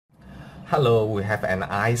Hello, we have an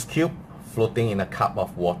ice cube floating in a cup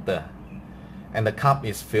of water, and the cup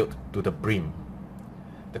is filled to the brim.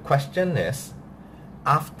 The question is,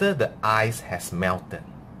 after the ice has melted,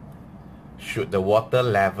 should the water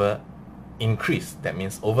level increase, that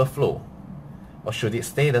means overflow, or should it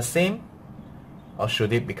stay the same, or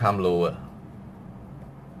should it become lower?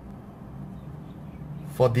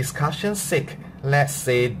 For discussion's sake, let's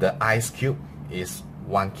say the ice cube is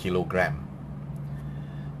 1 kilogram.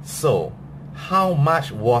 So, how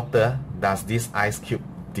much water does this ice cube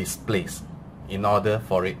displace in order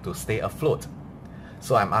for it to stay afloat?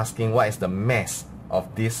 So I'm asking, what is the mass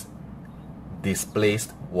of this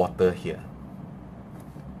displaced water here?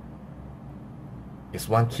 It's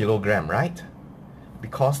 1 kilogram, right?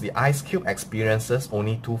 Because the ice cube experiences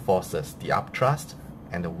only two forces, the upthrust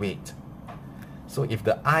and the weight. So if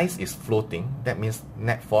the ice is floating, that means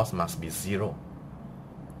net force must be 0.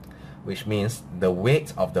 Which means the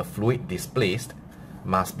weight of the fluid displaced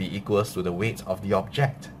must be equal to the weight of the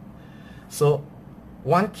object. So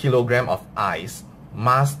 1 kilogram of ice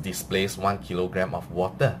must displace 1 kilogram of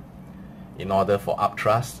water in order for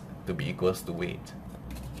upthrust to be equal to weight.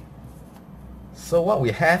 So what we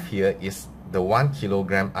have here is the 1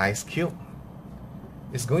 kilogram ice cube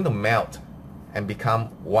is going to melt and become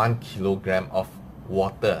 1 kilogram of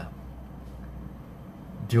water.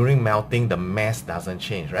 During melting, the mass doesn't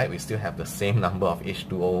change, right? We still have the same number of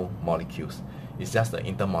H2O molecules. It's just the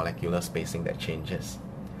intermolecular spacing that changes.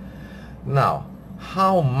 Now,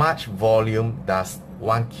 how much volume does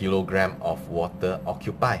 1 kilogram of water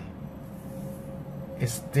occupy?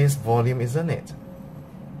 It's this volume, isn't it?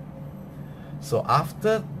 So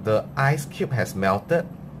after the ice cube has melted,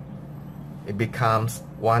 it becomes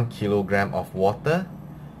 1 kilogram of water,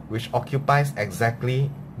 which occupies exactly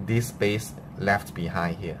this space left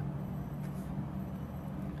behind here.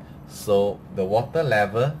 So the water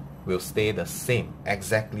level will stay the same,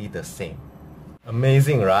 exactly the same.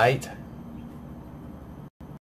 Amazing, right?